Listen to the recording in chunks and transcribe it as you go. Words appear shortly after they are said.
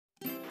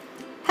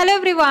Hello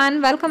everyone,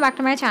 welcome back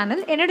to my channel.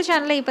 என்னோட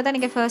சேனலை இப்போ தான்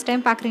நீங்கள் ஃபர்ஸ்ட்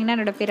டைம் பார்க்குறீங்கன்னா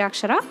என்னோட பேர்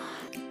அக்ஷரா.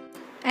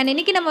 அண்ட்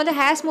இன்றைக்கி நம்ம வந்து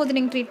ஹேர்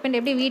ஸ்மூத்னிங் ட்ரீட்மெண்ட்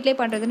எப்படி வீட்டிலே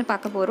பண்ணுறதுன்னு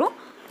பார்க்க போகிறோம்.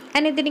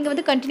 அண்ட் இது நீங்கள்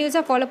வந்து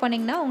கண்டினியூஸாக ஃபாலோ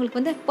பண்ணிங்கன்னா உங்களுக்கு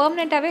வந்து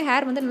பெர்மனெண்ட்டாகவே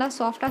ஹேர் வந்து நல்லா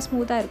சாஃப்டாக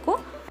ஸ்மூத்தாக இருக்கும்.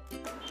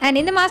 அண்ட்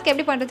இந்த மாஸ்க்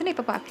எப்படி பண்ணுறதுன்னு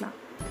இப்போ பார்க்கலாம்.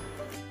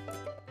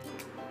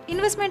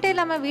 இன்வெஸ்ட்மெண்ட்டே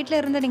இல்லாமல் வீட்டில்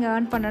இருந்து நீங்கள்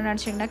ஏர்ன் பண்ணணும்னு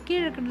நினச்சிங்கன்னா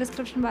கீழே இருக்கிற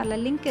டிஸ்கிரிப்ஷன் பாரில்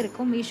லிங்க்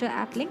இருக்கும், மீஷோ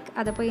ஆப் லிங்க்,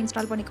 அதை போய்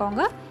இன்ஸ்டால்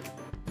பண்ணிக்கோங்க.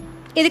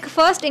 இதுக்கு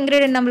ஃபர்ஸ்ட்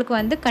இன்க்ரீடியன்ட் நம்மளுக்கு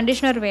வந்து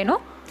கண்டிஷனர்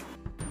வேணும்.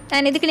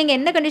 அண்ட் இதுக்கு நீங்கள்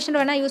எந்த கண்டிஷனர்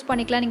வேணால் யூஸ்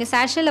பண்ணிக்கலாம். நீங்கள்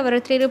சேஷில் வர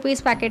 3 rupees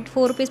packet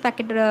 4 rupees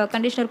packet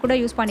conditioner கூட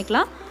யூஸ்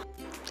பண்ணிக்கலாம்.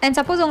 அண்ட்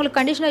சப்போஸ் உங்களுக்கு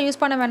கண்டிஷனர் யூஸ்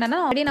பண்ண வேணாம்னா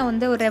ஆல்ரெடி நான்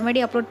வந்து ஒரு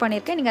ரெமெடி அப்லோட்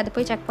பண்ணியிருக்கேன், நீங்கள் அதை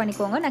போய் செக்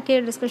பண்ணிக்கோங்க. நான்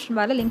கீழே டிஸ்கிரிப்ஷன்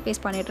பாரில் லிங்க்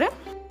பேஸ்ட் பண்ணிடுறேன்.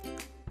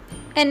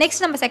 அண்ட்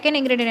நெக்ஸ்ட் நம்ம செகண்ட்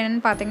இன்க்ரீடியன்ட்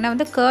என்னென்னு பார்த்தீங்கன்னா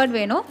வந்து கர்ட்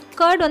வேணும்.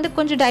 கர்ட் வந்து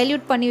கொஞ்சம்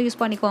டைல்யூட் பண்ணி யூஸ்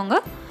பண்ணிக்கோங்க.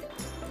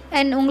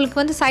 அண்ட் உங்களுக்கு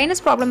வந்து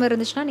சைனஸ் ப்ராப்ளம்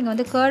இருந்துச்சுன்னா நீங்கள்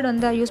வந்து கர்ட்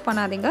வந்து யூஸ்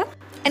பண்ணாதீங்க.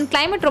 அண்ட்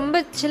கிளைமேட்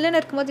ரொம்ப சில்லுன்னு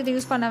இருக்கும்போது இது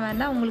யூஸ் பண்ண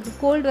வேண்டாம், உங்களுக்கு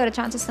கோல்டு வர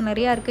சான்சஸ்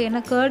நிறையா இருக்குது,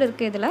 ஏன்னா கர்ட்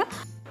இருக்குது இதில்.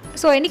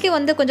 ஸோ இன்றைக்கி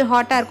வந்து கொஞ்சம்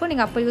ஹாட்டாக இருக்கும்,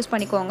 நீங்கள் அப்போ யூஸ்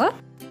பண்ணிக்கோங்க.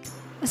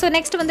 ஸோ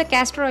நெக்ஸ்ட் வந்து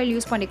கேஸ்டர் ஆயில்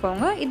யூஸ்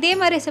பண்ணிக்கோங்க. இதே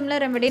மாதிரி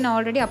சிமிலர் ரெமெடி நான்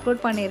ஆல்ரெடி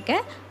அப்லோட்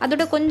பண்ணியிருக்கேன்,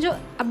 அதோட கொஞ்சம்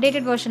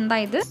அப்டேட்டட் வெர்ஷன்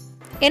தான் இது.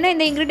 ஏன்னா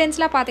இந்த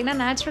இன்க்ரீடியன்ஸ்லாம் பார்த்தீங்கன்னா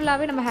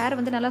நேச்சுரலாகவே நம்ம ஹேர்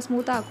வந்து நல்லா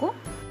ஸ்மூத்தாக இருக்கும்.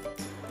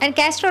 அண்ட்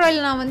கேஸ்டர்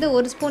ஆயில் நான் வந்து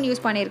 1 ஸ்பூன்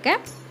யூஸ் பண்ணியிருக்கேன்.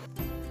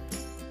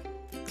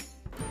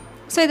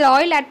 ஸோ இது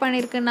ஆயில் ஆட்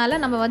பண்ணியிருக்கனால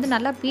நம்ம வந்து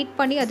நல்லா பீட்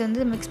பண்ணி அதை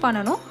வந்து மிக்ஸ்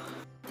பண்ணணும்.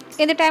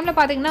 இந்த டைமில்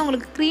பார்த்தீங்கன்னா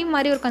உங்களுக்கு க்ரீம்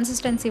மாதிரி ஒரு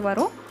கன்சிஸ்டன்சி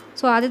வரும்.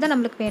 ஸோ அதுதான்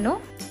நம்மளுக்கு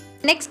வேணும்.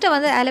 நெக்ஸ்ட்டு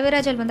வந்து அலோவேரா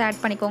ஜெல் வந்து ஆட்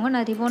பண்ணிக்கோங்க.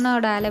 நான்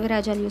ரிவோனாவோட அலோவேரா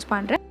ஜெல் யூஸ்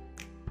பண்ணுறேன்.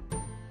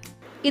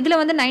 இதில்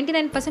வந்து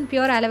 99%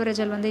 பியூர் அலோவேரா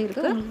ஜெல் வந்து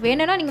இருக்குது. உங்களுக்கு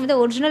வேணும்னா நீங்கள் வந்து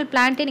ஒரிஜினல்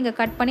பிளான்ட்டே நீங்கள்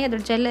கட் பண்ணி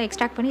அதோட ஜெல்லை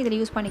எக்ஸ்ட்ராக்ட் பண்ணி இதில்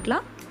யூஸ்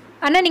பண்ணிக்கலாம்.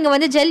 ஆனால் நீங்கள்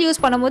வந்து ஜெல்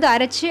யூஸ் பண்ணும்போது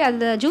அரைச்சி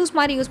அது ஜூஸ்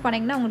மாதிரி யூஸ்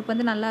பண்ணிங்கன்னா உங்களுக்கு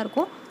வந்து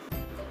நல்லாயிருக்கும்.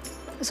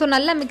 ஸோ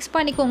நல்லா மிக்ஸ்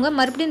பண்ணிக்கோங்க.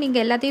 மறுபடியும்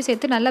நீங்கள் எல்லாத்தையும்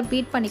சேர்த்து நல்லா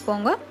பீட்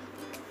பண்ணிக்கோங்க.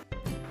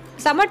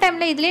 சம்மர்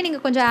டைமில் இதுலேயே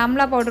நீங்கள் கொஞ்சம்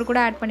ஆம்லா பவுடர்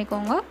கூட ஆட்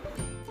பண்ணிக்கோங்க.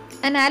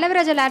 அண்ட்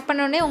அலோவேரா ஜெல் ஆட்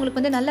பண்ணோடனே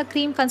உங்களுக்கு வந்து நல்ல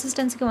க்ரீம்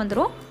கன்சிஸ்டன்சிக்கு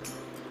வந்துடும்.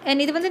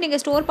 அண்ட் இது வந்து நீங்கள்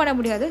ஸ்டோர் பண்ண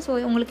முடியாது. ஸோ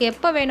உங்களுக்கு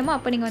எப்போ வேணுமோ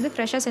அப்போ நீங்கள் வந்து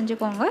ஃப்ரெஷ்ஷாக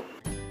செஞ்சுக்கோங்க.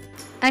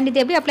 அண்ட் இது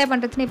எப்படி அப்ளை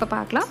பண்ணுறதுன்னு இப்போ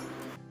பார்க்கலாம்.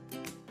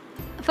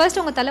 ஃபர்ஸ்ட்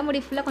உங்கள் தலைமுடி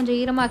ஃபுல்லாக கொஞ்சம்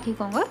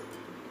ஈரமாக்கிக்கோங்க.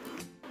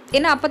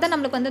 ஏன்னா அப்போ தான்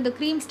நம்மளுக்கு வந்து அந்த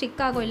க்ரீம்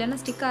ஸ்டிக் ஆகும், இல்லைன்னா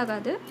ஸ்டிக்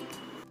ஆகாது.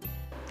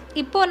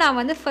 இப்போது நான்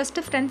வந்து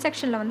ஃபஸ்ட்டு ஃப்ரண்ட்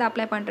செக்ஷனில் வந்து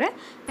அப்ளை பண்ணுறேன்.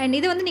 அண்ட்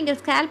இது வந்து நீங்கள்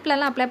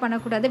ஸ்கேல்ப்லலாம் அப்ளை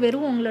பண்ணக்கூடாது,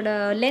 வெறும் உங்களோட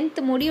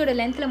முடியோட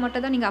லென்த்தில்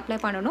மட்டும் தான் நீங்கள் அப்ளை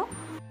பண்ணணும்.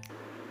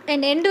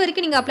 அண்ட் எண்டு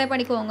வரைக்கும் நீங்கள் அப்ளை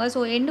பண்ணிக்கோங்க.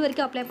 ஸோ எண்டு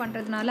வரைக்கும் அப்ளை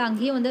பண்ணுறதுனால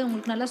அங்கேயும் வந்து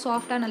உங்களுக்கு நல்லா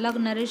சாஃப்டாக நல்லா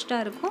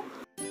நரிஷ்டாக இருக்கும்.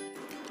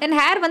 அண்ட்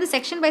ஹேர் வந்து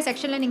செக்ஷன் பை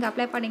செக்ஷனில் நீங்கள்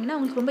அப்ளை பண்ணிங்கன்னா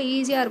உங்களுக்கு ரொம்ப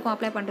ஈஸியாக இருக்கும்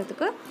அப்ளை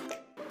பண்ணுறதுக்கு.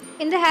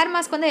 இந்த ஹேர்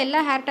மாஸ்க் வந்து எல்லா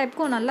ஹேர்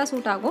டைப்புக்கும் நல்லா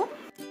சூட் ஆகும்.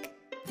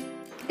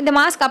 இந்த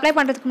மாஸ்க் அப்ளை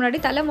பண்ணுறதுக்கு முன்னாடி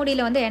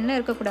தலைமுடியில் வந்து எண்ணெய்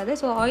இருக்கக்கூடாது.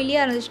 ஸோ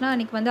ஆயிலியாக இருந்துச்சுன்னா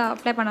அன்றைக்கி வந்து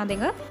அப்ளை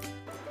பண்ணாதீங்க.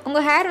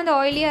 உங்கள் ஹேர் வந்து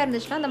ஆயிலியாக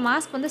இருந்துச்சுன்னா அந்த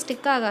மாஸ்க் வந்து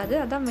ஸ்டிக் ஆகாது.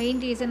 அதுதான்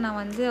மெயின் ரீசன் நான்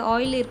வந்து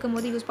ஆயில்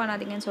இருக்கும்போது யூஸ்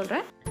பண்ணாதீங்கன்னு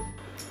சொல்கிறேன்.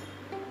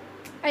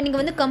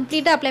 நீங்கள் வந்து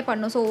கம்ப்ளீட்டாக அப்ளை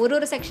பண்ணணும். ஸோ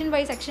ஒரு செக்ஷன்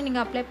பை செக்ஷன்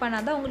நீங்கள் அப்ளை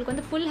பண்ணால் தான் உங்களுக்கு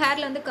வந்து ஃபுல்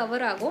ஹேரில் வந்து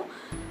கவர் ஆகும்.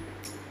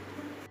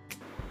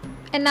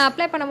 அண்ட் நான்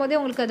அப்ளை பண்ணும்போதே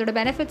உங்களுக்கு அதோட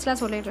பெனிஃபிட்ஸ்லாம்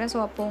சொல்லிடுறேன். ஸோ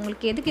அப்போ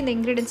உங்களுக்கு எதுக்கு இந்த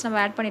இன்க்ரீடியன்ஸ் நம்ம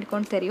ஆட்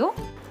பண்ணியிருக்கோன்னு தெரியும்.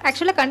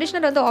 ஆக்சுவலாக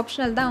கண்டிஷனர் வந்து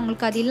ஆப்ஷனல் தான்,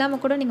 உங்களுக்கு அது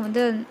இல்லாமல் கூட நீங்கள்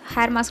வந்து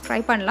ஹேர் மாஸ்க் ட்ரை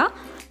பண்ணலாம்.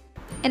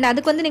 அண்ட்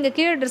அதுக்கு வந்து நீங்கள்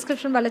கீழே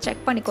டிஸ்கிரிப்ஷன் பாரில்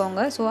செக்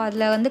பண்ணிக்கோங்க. ஸோ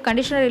அதில் வந்து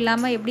கண்டிஷனர்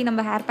இல்லாமல் எப்படி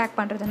நம்ம ஹேர் பேக்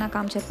பண்ணுறதுன்னு நான்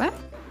காமிச்சிருப்பேன்.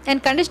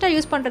 அண்ட் கண்டிஷனர்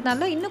யூஸ்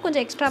பண்ணுறதுனால இன்னும்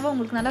கொஞ்சம் எக்ஸ்ட்ராவாக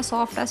உங்களுக்கு நல்லா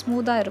சாஃப்டாக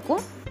ஸ்மூத்தாக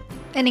இருக்கும்.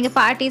 நீங்கள்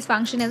பார்ட்டிஸ்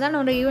ஃபங்க்ஷன் எதாவது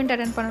ஒரு ஈவெண்ட்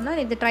அட்டென்ட் பண்ணணும்னா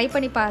இது ட்ரை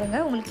பண்ணி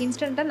பாருங்கள், உங்களுக்கு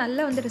இன்ஸ்டண்ட்டாக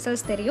நல்லா வந்து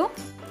ரிசல்ட்ஸ் தெரியும்.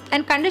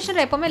 அண்ட்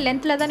கண்டிஷனர் எப்போவுமே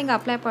லென்த்தில் தான் நீங்கள்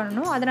அப்ளை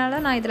பண்ணணும். அதனால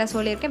நான் இதில்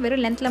சொல்லியிருக்கேன்,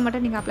 வெறும் லென்த்தில்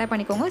மட்டும் நீங்கள் அப்ளை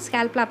பண்ணிக்கோங்க,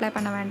 ஸ்கேல்பில் அப்ளை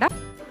பண்ண வேண்டாம்.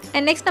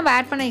 அண்ட் நெக்ஸ்ட் நம்ம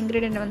ஆட் பண்ண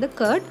இன்க்ரீடியன்ட் வந்து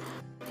கர்ட்.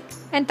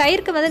 அண்ட்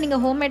தயிருக்கு வந்து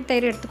நீங்கள் ஹோம்மேட்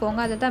தயிர்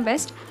எடுத்துக்கோங்க, அதுதான்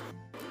பெஸ்ட்.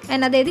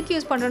 அண்ட் அதை எதுக்கு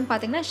யூஸ் பண்ணுறோன்னு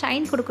பார்த்தீங்கன்னா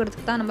ஷைன்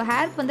கொடுக்கறதுக்கு தான். நம்ம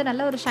ஹேருக்கு வந்து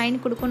நல்ல ஒரு ஷைன்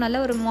கொடுக்கும், நல்ல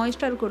ஒரு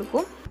மாய்ஸ்சர்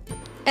கொடுக்கும்.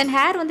 அண்ட்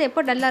ஹேர் வந்து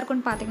எப்போ டல்லாக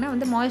இருக்கும்னு பார்த்தீங்கன்னா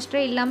வந்து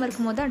மாய்ஸ்சரே இல்லாமல்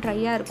இருக்கும்போது தான்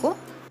ட்ரையாக இருக்கும்.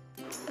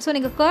 ஸோ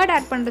நீங்கள் கர்ட்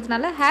ஆட்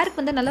பண்ணுறதுனால ஹேருக்கு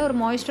வந்து நல்ல ஒரு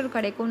மாய்ஸ்சர்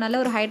கிடைக்கும், நல்ல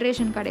ஒரு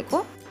ஹைட்ரேஷன்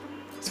கிடைக்கும்.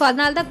 ஸோ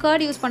அதனால தான்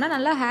கர்ட் யூஸ் பண்ணால்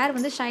நல்லா ஹேர்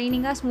வந்து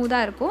ஷைனிங்காக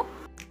ஸ்மூத்தாக இருக்கும்.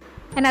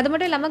 அண்ட் அது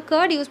மட்டும் இல்லாமல்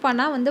கர்ட் யூஸ்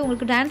பண்ணால் வந்து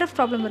உங்களுக்கு டேண்ட்ரஃப்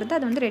ப்ராப்ளம் இருக்குது,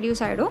 அது வந்து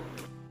ரெடியூஸ் ஆகிடும்.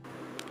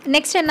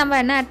 நெக்ஸ்ட் நம்ம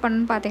என்ன ஆட்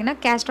பண்ணணும்னு பார்த்தீங்கன்னா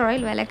கேஸ்டர்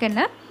ஆயில்,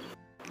 விளக்கெண்ணெய்.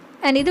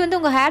 அண்ட் இது வந்து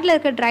உங்கள் ஹேரில்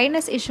இருக்க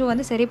ட்ரைனஸ் இஷ்யூ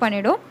வந்து சரி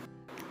பண்ணிவிடும்.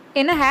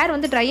 ஏன்னா ஹேர்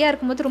வந்து ட்ரையாக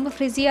இருக்கும்போது ரொம்ப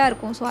ஃப்ரிஸியாக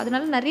இருக்கும். ஸோ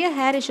அதனால நிறைய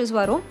ஹேர் இஷ்யூஸ்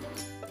வரும்.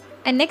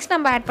 அண்ட் நெக்ஸ்ட்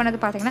நம்ம ஆட் பண்ணது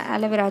பார்த்தீங்கன்னா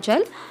அலோவேரா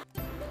ஜெல்.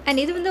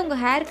 அண்ட் இது வந்து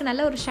உங்கள் ஹேருக்கு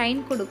நல்ல ஒரு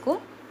ஷைன் கொடுக்கும்.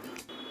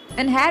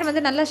 அண்ட் ஹேர்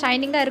வந்து நல்லா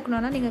ஷைனிங்காக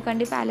இருக்கணும்னா நீங்கள்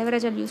கண்டிப்பாக அலோவேரா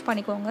ஜெல் யூஸ்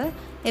பண்ணிக்கோங்க.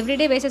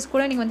 எவ்ரிடே பேசிஸ்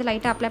கூட நீங்கள் வந்து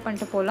லைட்டாக அப்ளை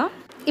பண்ணிட்டு போகலாம்.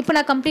 இப்போ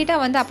நான்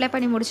கம்ப்ளீட்டாக வந்து அப்ளை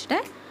பண்ணி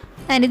முடிச்சிட்டேன்.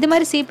 அண்ட் இது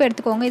மாதிரி சீப்பு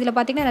எடுத்துக்கோங்க. இதில்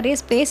பார்த்தீங்கன்னா நிறைய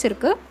ஸ்பேஸ்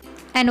இருக்குது.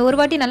 அண்ட் ஒரு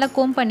வாட்டி நல்லா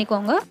கோம்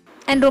பண்ணிக்கோங்க.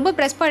 அண்ட் ரொம்ப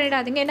ப்ரெஸ்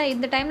பண்ணிடாதீங்க, ஏன்னா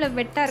இந்த டைமில்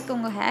வெட்டாக இருக்குது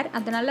உங்கள் ஹேர்,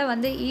 அதனால்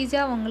வந்து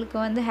ஈஸியாக உங்களுக்கு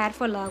வந்து ஹேர்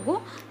ஃபால்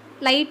ஆகும்.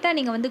 லைட்டாக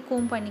நீங்கள் வந்து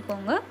கோம்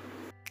பண்ணிக்கோங்க.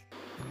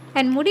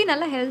 அண்ட் முடி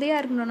நல்லா ஹெல்த்தியாக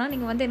இருக்கணும்னா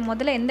நீங்கள் வந்து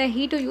முதல்ல எந்த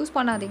ஹீட்டும் யூஸ்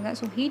பண்ணாதீங்க.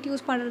 ஸோ ஹீட்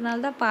யூஸ்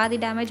பண்ணுறதுனால தான் பாதி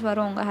டேமேஜ்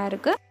வரும் உங்கள்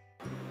ஹேருக்கு.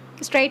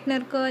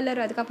 ஸ்ட்ரைட்னர், கர்லர்,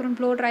 அதுக்கப்புறம்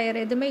ப்ளோ ட்ரையர்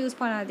எதுவுமே யூஸ்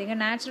பண்ணாதீங்க.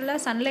 நேச்சுரலாக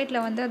சன்லைட்டில்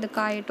வந்து அது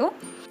காயட்டும்.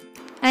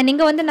 அண்ட்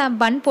நீங்கள் வந்து நான்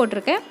பன்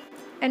போட்டிருக்கேன்.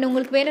 அண்ட்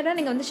உங்களுக்கு வேணும்னா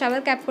நீங்கள் வந்து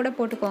ஷவர் கேப் கூட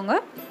போட்டுக்கோங்க.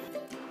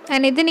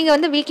 அண்ட் இது நீங்கள்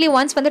வந்து வீக்லி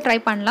ஒன்ஸ் வந்து ட்ரை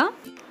பண்ணலாம்.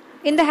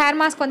 இந்த ஹேர்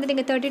மாஸ்க் வந்து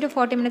நீங்கள் 30 to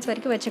 40 minutes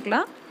வரைக்கும்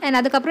வச்சுக்கலாம். அண்ட்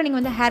அதுக்கப்புறம் நீங்கள்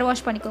வந்து ஹேர்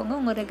வாஷ் பண்ணிக்கோங்க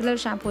உங்கள்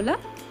ரெகுலர் ஷாம்பூவில்.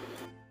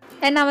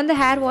 அண்ட் நான் வந்து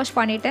ஹேர் வாஷ்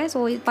பண்ணிவிட்டேன். ஸோ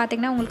இது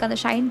பார்த்திங்கன்னா உங்களுக்கு அந்த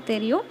ஷைன்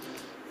தெரியும்.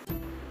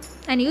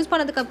 அண்ட் யூஸ்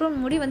பண்ணதுக்கப்புறம்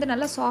முடி வந்து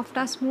நல்லா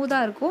சாஃப்டாக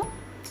ஸ்மூத்தாக இருக்கும்.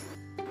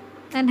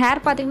 அண்ட்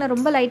ஹேர் பார்த்திங்கன்னா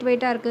ரொம்ப லைட்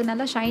வெயிட்டாக இருக்குது,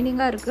 நல்லா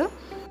ஷைனிங்காக இருக்குது.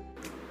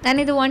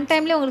 அண்ட் இது ஒன்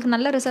டைம்லேயே உங்களுக்கு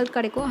நல்ல ரிசல்ட்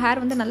கிடைக்கும்.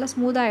 ஹேர் வந்து நல்லா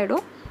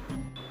ஸ்மூத்தாகிடும்.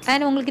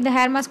 அண்ட் உங்களுக்கு இந்த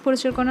ஹேர் மாஸ்க்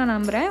பிடிச்சிருக்கோன்னு நான்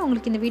நம்புகிறேன்.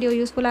 உங்களுக்கு இந்த வீடியோ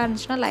யூஸ்ஃபுல்லாக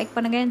இருந்துச்சுன்னா லைக்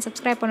பண்ணுங்கள். அண்ட்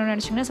சப்ஸ்கிரைப் பண்ணணும்னு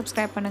நினச்சிங்கன்னா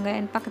சப்ஸ்கிரைப் பண்ணுங்கள்.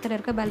 அண்ட் பக்கத்தில்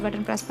இருக்க பெல்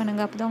பட்டன் ப்ரெஸ்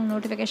பண்ணுங்கள். அப்போ தான் உங்களுக்கு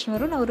நோட்டிஃபிகேஷன்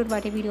வரும் நான் ஒரு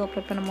வாட்டி வீடியோ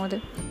அப்லோட் பண்ணும்போது.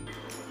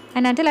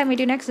 And until I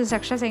meet you next, this is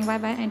Aksha saying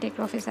bye-bye and take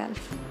care of yourself.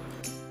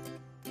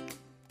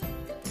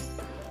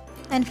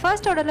 And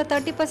first orderல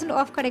 30%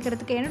 of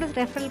கிடைக்கிறதுக்கு என்னோட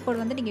ரெஃபரல்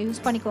கோட் வந்து நீங்கள்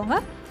யூஸ் பண்ணிக்கோங்க.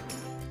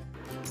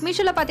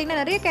 மீஷோவில்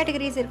பார்த்தீங்கன்னா நிறைய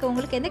கேட்டகரிஸ் இருக்குது.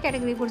 உங்களுக்கு எந்த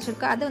கேட்டகரி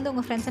பிடிச்சிருக்கோ அதை வந்து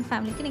உங்கள் ஃப்ரெண்ட்ஸ் அண்ட்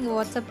ஃபேமிலிக்கு நீங்கள்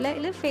வாட்ஸ்அப்பில்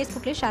இல்லை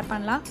ஃபேஸ்புக்லேயே ஷேர்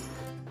பண்ணலாம்.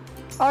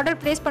 ஆர்டர்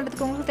ப்ளேஸ்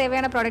பண்ணுறதுக்கு உங்களுக்கு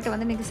தேவையான ப்ராடக்ட்டை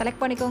வந்து நீங்கள்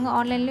செலக்ட் பண்ணிக்கோங்க.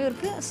 ஆன்லைன்லேயும்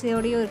இருக்குது,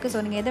 சிஓடியும் இருக்குது. ஸோ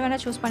நீங்கள் எதை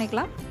வேணால் சூஸ்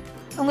பண்ணிக்கலாம்.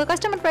 உங்கள்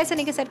கஸ்டமர் ப்ரைஸை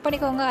நீங்கள் செட்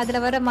பண்ணிக்கோங்க.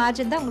 அதில் வர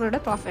மார்ஜின் தான் உங்களோட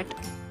ப்ராஃபிட்.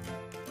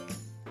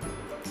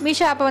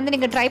 மீஷோ ஆப்பை வந்து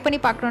நீங்கள் ட்ரை பண்ணி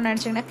பார்க்கணுன்னு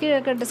நினச்சிங்கன்னா கீழே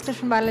இருக்கிற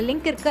டிஸ்கிரிப்ஷன் பாரில்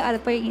லிங்க் இருக்குது, அதை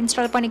போய்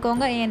இன்ஸ்டால்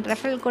பண்ணிக்கோங்க. என்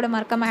ரெஃபரல் கூட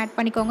மறக்காமல் ஆட்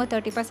பண்ணிக்கோங்க.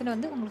 30%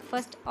 வந்து உங்களுக்கு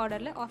ஃபர்ஸ்ட்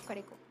ஆர்டரில் ஆஃப்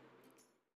கிடைக்கும்.